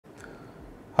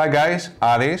Hi guys,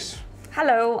 Aris.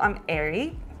 Hello, I'm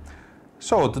Eri.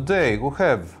 So today we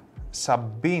have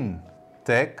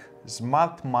Sabinetek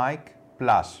SmartMike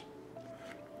Plus.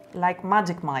 Like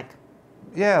Magic Mike.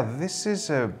 Yeah, this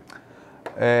is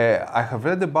I have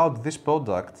read about this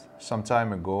product some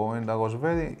time ago and I was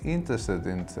very interested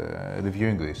in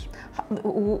reviewing this.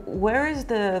 Where is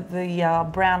the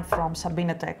brand from,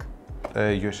 Sabinetek?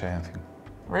 USA, I think.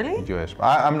 Really? US.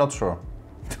 I'm not sure.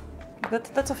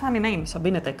 That's a funny name,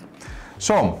 Sabinetek.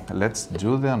 So, let's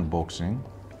do the unboxing.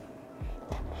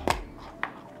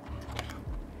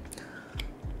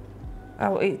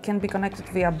 Oh, it can be connected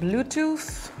via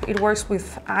Bluetooth. It works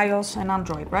with iOS and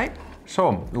Android, right?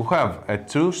 So, we have a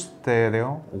true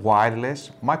stereo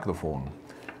wireless microphone,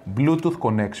 Bluetooth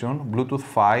connection, Bluetooth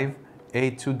 5,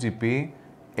 A2GP,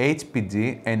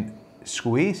 HPD and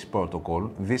Swiss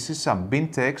protocol. This is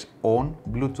Sabintech's own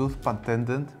Bluetooth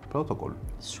patented protocol.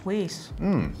 Swiss.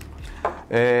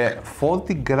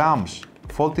 14 grams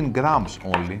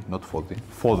only, not 40,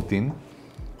 14.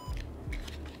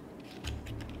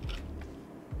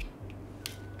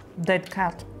 Dead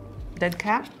cat. Dead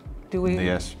cat? Do we?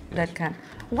 Yes. Dead cat.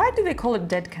 Why do they call it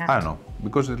dead cat? I don't know,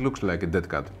 because it looks like a dead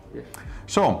cat. Yeah.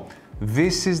 So,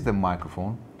 this is the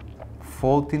microphone,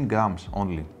 14 grams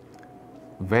only,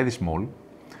 very small.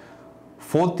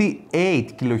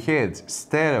 48 kHz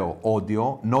stereo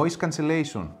audio, noise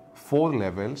cancellation, 4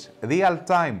 levels,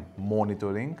 real-time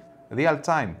monitoring,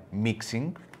 real-time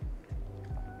mixing.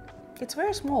 It's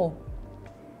very small.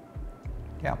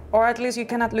 Yeah. Or at least you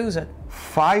cannot lose it.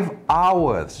 5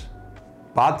 hours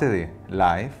battery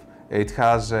life. It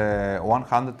has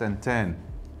 110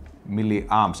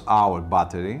 milliamps hour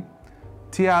battery.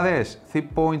 TRS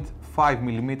 3.5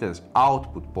 millimeters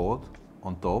output port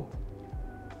on top.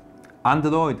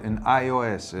 Android and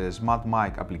iOS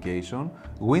SmartMike application.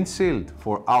 Windshield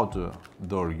for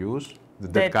outdoor use. The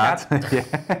dead cat.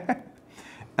 Yeah.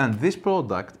 And this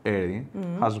product, Eri,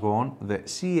 has won the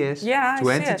CES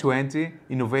 2020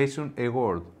 Innovation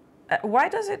Award. Why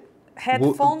does it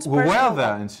headphones? We were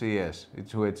there in CES in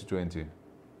 2020.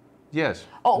 Yes,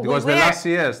 oh, because the last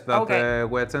CES that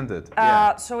we attended.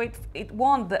 So it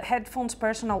won the headphones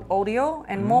personal audio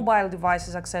and mobile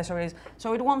devices accessories.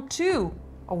 So it won 2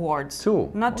 awards.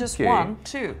 2? Not just 1,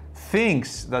 2.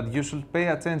 Things that you should pay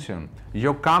attention.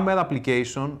 Your camera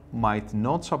application might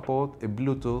not support a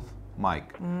Bluetooth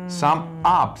mic. Some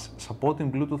apps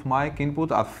supporting Bluetooth mic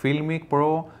input are Filmic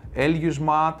Pro, LU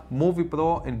Smart,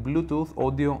 MoviePro and Bluetooth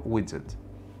audio widget.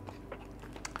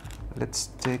 Let's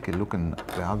take a look at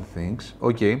the other things.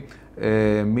 Okay,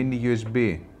 mini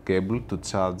USB cable to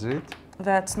charge it.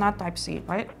 That's not Type-C,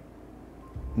 right?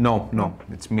 No,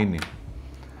 it's mini.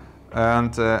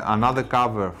 And another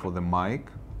cover for the mic.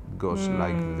 Goes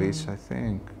like this, I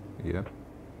think. Yeah.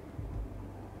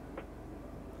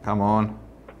 Come on.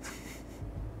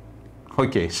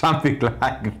 Okay, something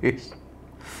like this.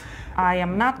 I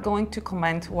am not going to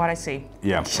comment what I see.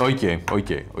 Yeah, okay.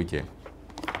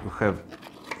 We have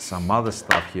some other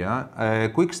stuff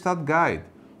here. Quick start guide.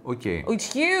 Okay. Oh,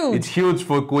 it's huge. It's huge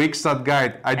for quick start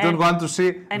guide. I don't want to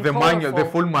see the manual, the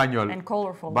full manual. And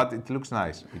colorful. But it looks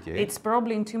nice. Okay. It's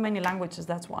probably in too many languages,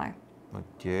 that's why.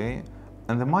 Okay.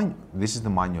 And the manual. This is the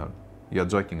manual. You're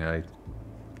joking, right?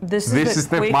 This is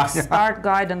the quick start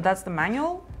guide and that's the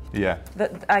manual? Yeah.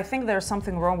 I think there's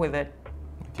something wrong with it.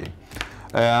 Okay.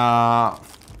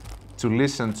 To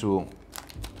listen to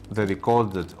the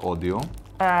recorded audio.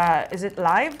 Is it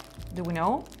live? Do we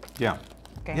know? Yeah.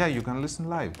 Okay. Yeah, you can listen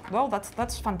live. Well,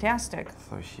 that's fantastic.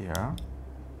 So here,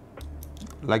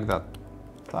 like that.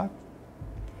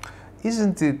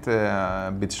 Isn't it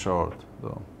a bit short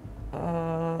though?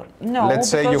 No. Let's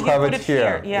say you have it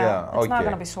here. Yeah, it's not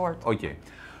gonna be short. Okay.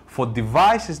 For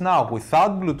devices now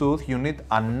without Bluetooth, you need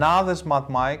another smart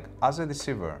mic as a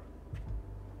receiver.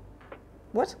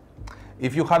 What?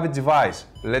 If you have a device,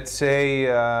 let's say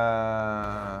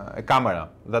a camera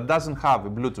that doesn't have a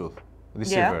Bluetooth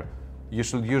receiver, you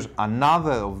should use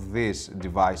another of these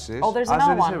devices there's as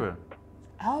another a receiver. One.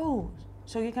 Oh,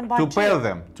 so you can buy to pair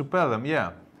them,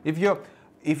 yeah. If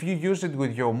you use it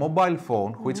with your mobile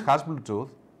phone, which has Bluetooth,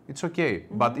 it's okay.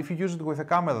 But if you use it with a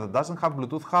camera that doesn't have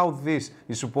Bluetooth, how this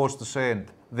is supposed to send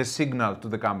the signal to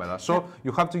the camera? So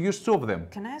you have to use 2 of them.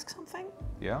 Can I ask something?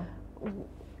 Yeah.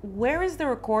 Where is the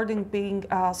recording being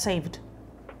saved?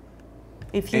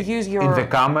 If you use your... In the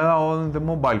camera or in the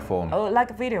mobile phone? Oh,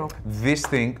 like a video. This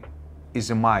thing is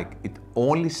a mic. It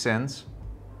only sends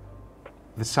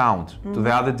the sound to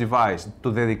the other device,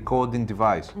 to the recording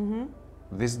device.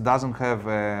 This doesn't have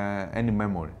any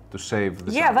memory to save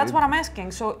the sound. Yeah, that's what I'm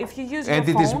asking. So if you use your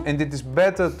phone... And it is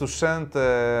better to send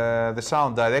the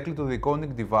sound directly to the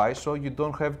recording device, so you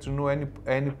don't have to do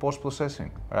any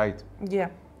post-processing, right? Yeah.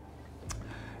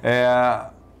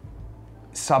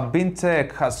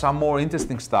 Sabintech has some more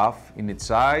interesting stuff in its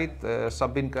site.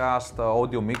 Sabinetek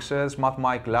audio mixer,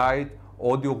 SmartMike Lite,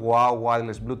 audio wow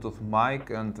wireless Bluetooth mic,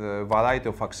 and a variety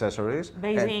of accessories.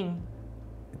 Beijing.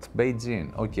 It's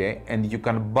Beijing, okay. And you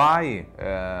can buy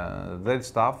that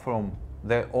stuff from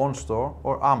their own store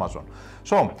or Amazon.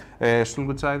 So, should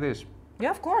we try this?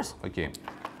 Yeah, of course. Okay.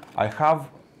 I have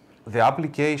the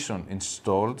application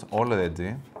installed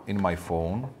already in my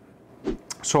phone.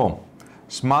 So,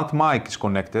 SmartMike is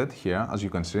connected here, as you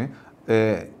can see.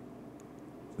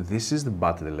 This is the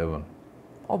battery level.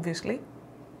 Obviously.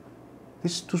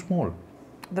 This is too small.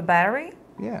 The battery?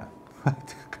 Yeah.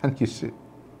 Can you see?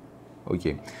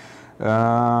 Okay.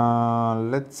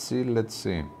 Let's see.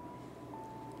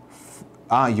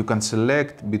 You can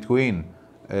select between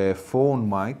a phone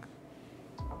mic.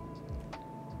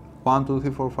 1, 2,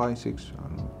 3, 4, 5, 6.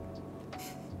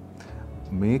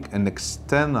 Mic, an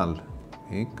external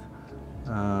mic.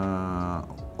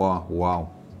 Oh, wow.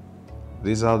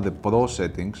 These are the Pro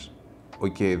settings.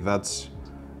 Okay, that's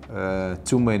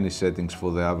too many settings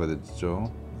for the average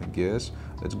Joe, I guess.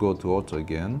 Let's go to auto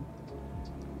again.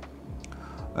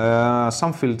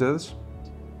 Some filters.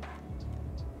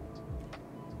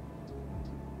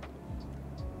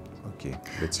 Okay,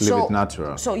 let's leave it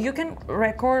natural. So you can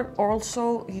record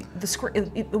also the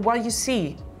screen, what you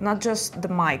see, not just the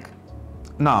mic.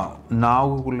 Now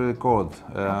we will record.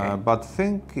 Okay. But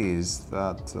thing is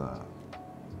that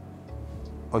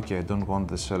okay, I don't want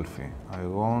the selfie. I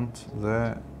want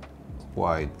the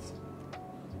wide.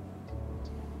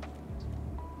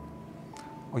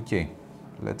 Okay,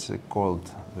 let's record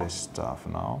this stuff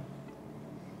now.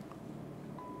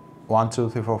 1, 2,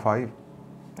 3, 4, 5.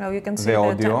 Oh, you can see the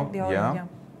audio. Yeah.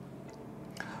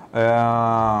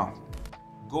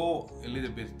 Go a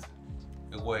little bit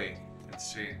away and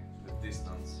see the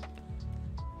distance.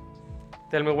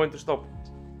 Tell me when to stop.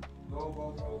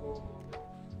 Go.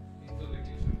 Into the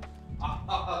kitchen.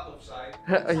 Out of sight.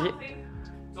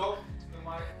 Talk to the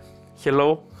mic.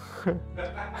 Hello.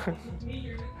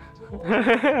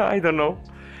 I don't know.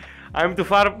 I'm too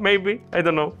far, maybe. I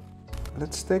don't know.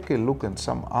 Let's take a look at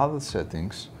some other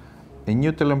settings. A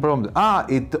new teleprompter.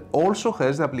 It also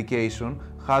has the application,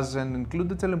 has an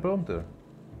included teleprompter.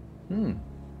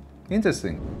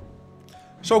 Interesting.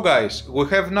 So guys, we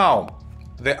have now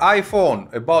the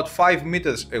iPhone about 5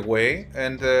 meters away,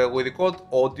 and we record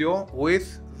audio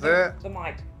with the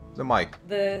mic. The mic.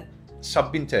 The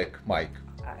Sabinetek mic.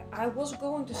 I was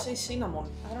going to say cinnamon.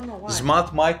 I don't know why.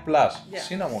 SmartMike Plus. Yeah.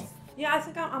 Cinnamon. Yeah, I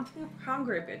think I'm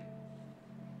hungry a bit.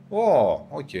 Oh,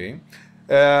 okay.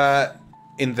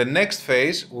 In the next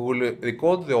phase, we will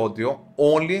record the audio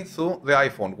only through the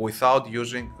iPhone without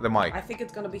using the mic. I think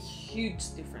it's going to be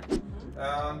huge difference.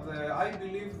 And I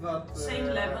believe that... Same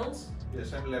levels? Yeah,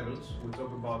 same levels. We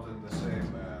talk about the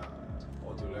same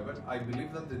audio level. I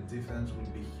believe that the difference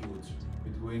will be huge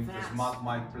between the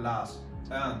SmartMike Plus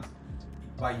and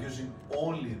by using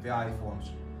only the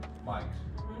iPhone's mics.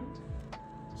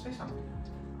 Say something.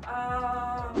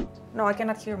 No, I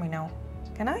cannot hear me now.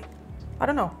 Can I? I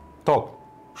don't know. Talk.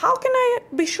 How can I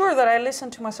be sure that I listen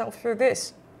to myself through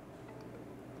this?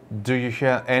 Do you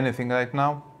hear anything right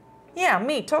now? Yeah,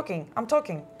 me talking. I'm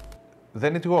talking.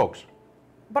 Then it works.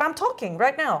 But I'm talking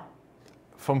right now.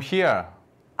 From here?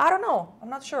 I don't know. I'm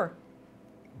not sure.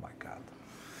 Oh my God.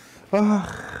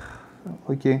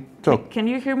 Okay, talk. Can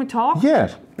you hear me talk?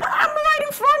 Yes. I'm right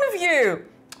in front of you.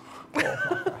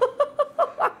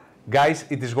 Guys,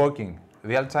 it is working.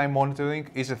 Real-time monitoring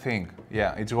is a thing.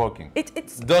 Yeah, it's working.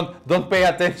 It's Don't pay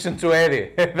attention to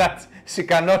Eri. That she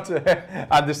cannot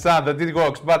understand that it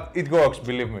works, but it works.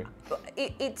 Believe me.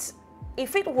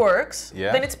 If it works,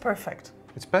 then it's perfect.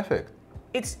 It's perfect.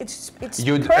 It's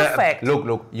perfect.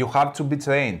 Look. You have to be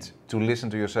trained to listen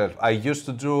to yourself. I used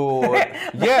to do.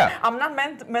 Yeah. I'm not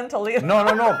mentally. No.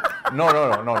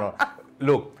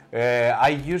 Look, I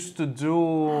used to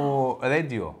do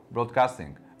radio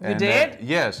broadcasting. You did?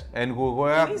 Yes, and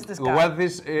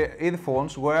these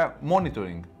earphones were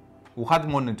monitoring. We had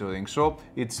monitoring, so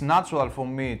it's natural for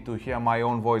me to hear my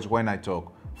own voice when I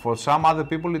talk. For some other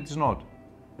people, it is not,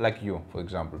 like you, for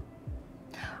example.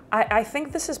 I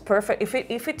think this is perfect.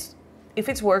 If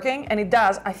it's working, and it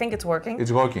does, I think it's working.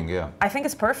 It's working, yeah. I think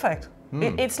it's perfect.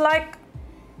 It's like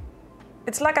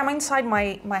I'm inside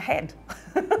my head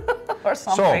or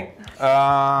something.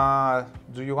 So,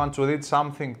 do you want to read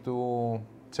something to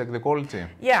check the quality?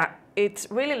 Yeah, it's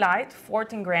really light,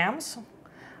 14 grams.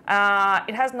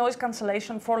 It has noise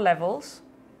cancellation for levels,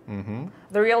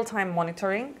 the real-time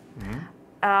monitoring.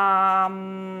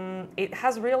 It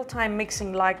has real-time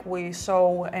mixing like we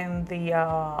saw in the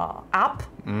app.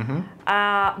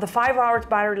 The 5-hour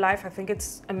battery life, I think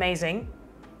it's amazing.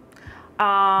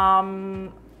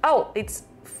 Oh, it's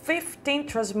 15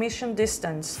 transmission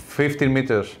distance. 15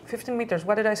 meters. 15 meters,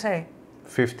 what did I say?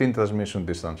 15 transmission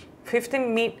distance.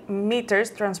 15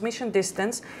 meters transmission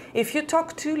distance. If you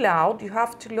talk too loud, you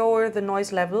have to lower the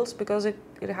noise levels because it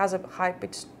has a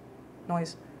high-pitched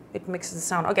noise. It mixes the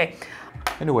sound. Okay.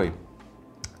 Anyway,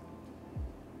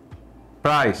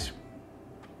 price.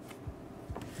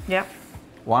 Yeah.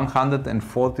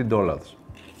 $140.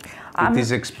 It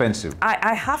is expensive.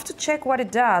 I have to check what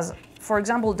it does. For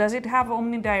example, does it have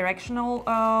omnidirectional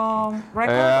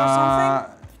record or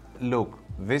something? Look,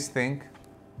 this thing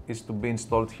is to be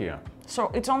installed here.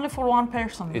 So it's only for one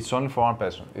person? It's only for one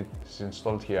person. It's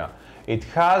installed here. It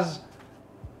has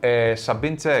a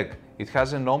sabintech. It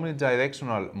has an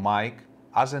omnidirectional mic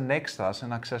as an extra, as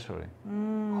an accessory,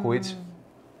 which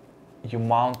you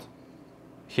mount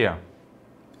here.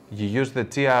 You use the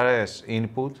TRS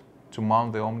input to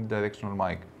mount the omnidirectional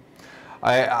mic.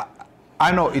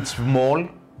 I know it's small.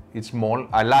 It's small.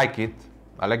 I like it.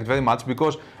 I like it very much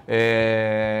because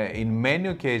in many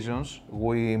occasions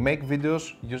we make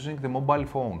videos using the mobile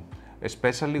phone,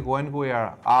 especially when we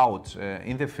are out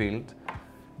in the field.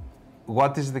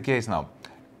 What is the case now?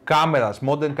 Cameras,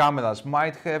 modern cameras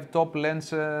might have top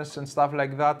lenses and stuff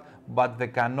like that, but they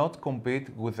cannot compete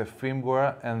with the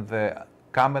firmware and the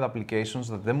camera applications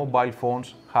that the mobile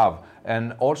phones have.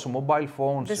 And also mobile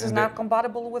phones... This is not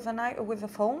compatible with the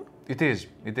phone? It is,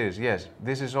 yes.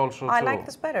 This is also I like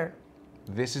this better.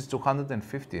 This is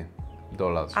 $250.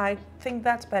 I think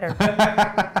that's better.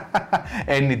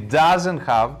 And it doesn't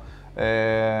have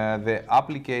the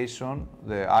application,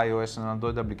 the iOS and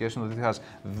Android application that it has.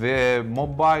 The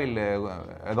mobile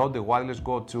the wireless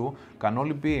Go 2 can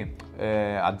only be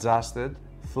adjusted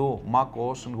through Mac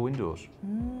OS and Windows.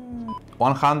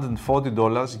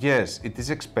 $140, yes, it is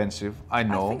expensive, I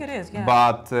know. I think it is, yeah.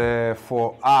 But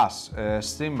for us,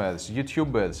 streamers,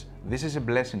 YouTubers, this is a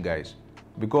blessing, guys.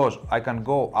 Because I can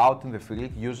go out in the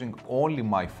field using only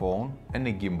my phone and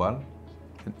a gimbal.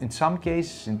 In some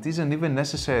cases, it isn't even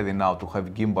necessary now to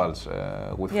have gimbals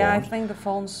with phones. Yeah, I think the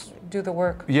phones do the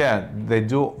work. Yeah, they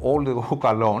do all the work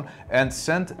alone and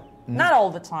send... Not all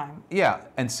the time. Yeah,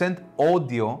 and send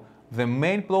audio. The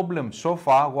main problem so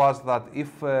far was that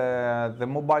if the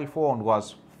mobile phone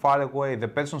was far away, the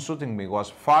person shooting me was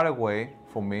far away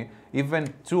from me, even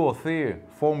 2 or 3,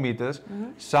 4 meters,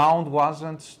 sound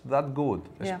wasn't that good,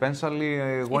 yeah.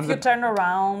 Especially when if you turn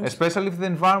around. Especially if the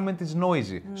environment is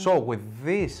noisy. So with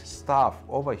this stuff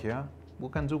over here, we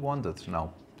can do wonders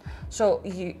now. So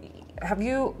have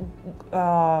you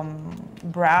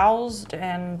browsed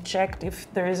and checked if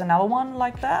there is another one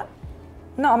like that?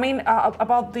 No, I mean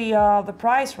about the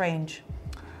price range.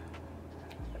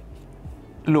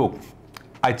 Look,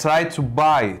 I tried to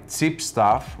buy cheap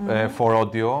stuff for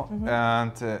audio,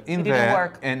 and in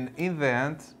the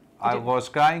end, I was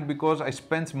crying because I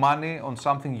spent money on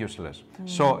something useless.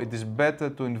 So it is better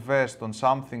to invest on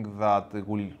something that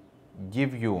will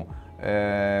give you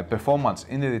performance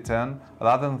in return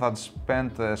rather than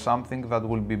spend something that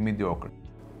will be mediocre.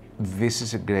 This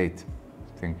is a great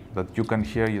thing that you can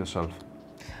hear yourself.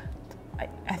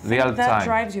 I think that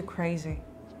drives you crazy.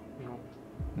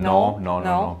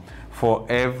 No. For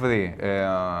every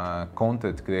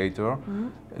content creator,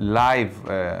 live,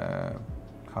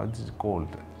 how is it called?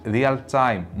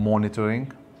 Real-time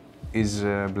monitoring is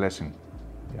a blessing.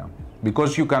 Yeah,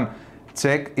 because you can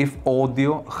check if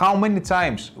audio. How many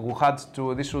times we had to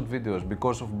reshoot videos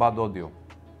because of bad audio?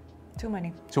 Too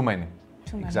many. Too many.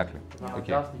 Exactly.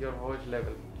 Okay. Just your voice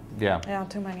level. Yeah. Yeah,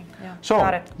 too many. Yeah. So,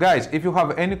 got it. Guys, if you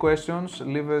have any questions,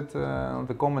 leave it in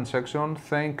the comment section.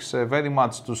 Thanks very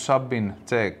much to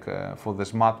Sabinetek for the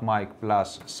SmartMike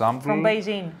Plus sample. From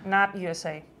Beijing, not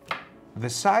USA. The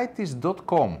site is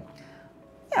 .com.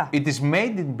 Yeah. It is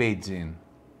made in Beijing.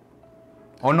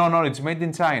 Oh, no, it's made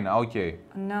in China. Okay.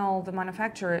 No, the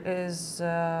manufacturer is,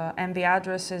 and the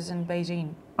address is in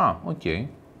Beijing. Ah, okay.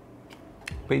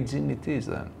 Beijing it is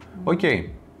then. Okay.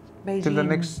 Beijing. Till the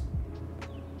next...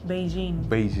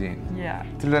 Beijing. Yeah.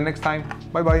 Till the next time.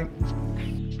 Bye-bye.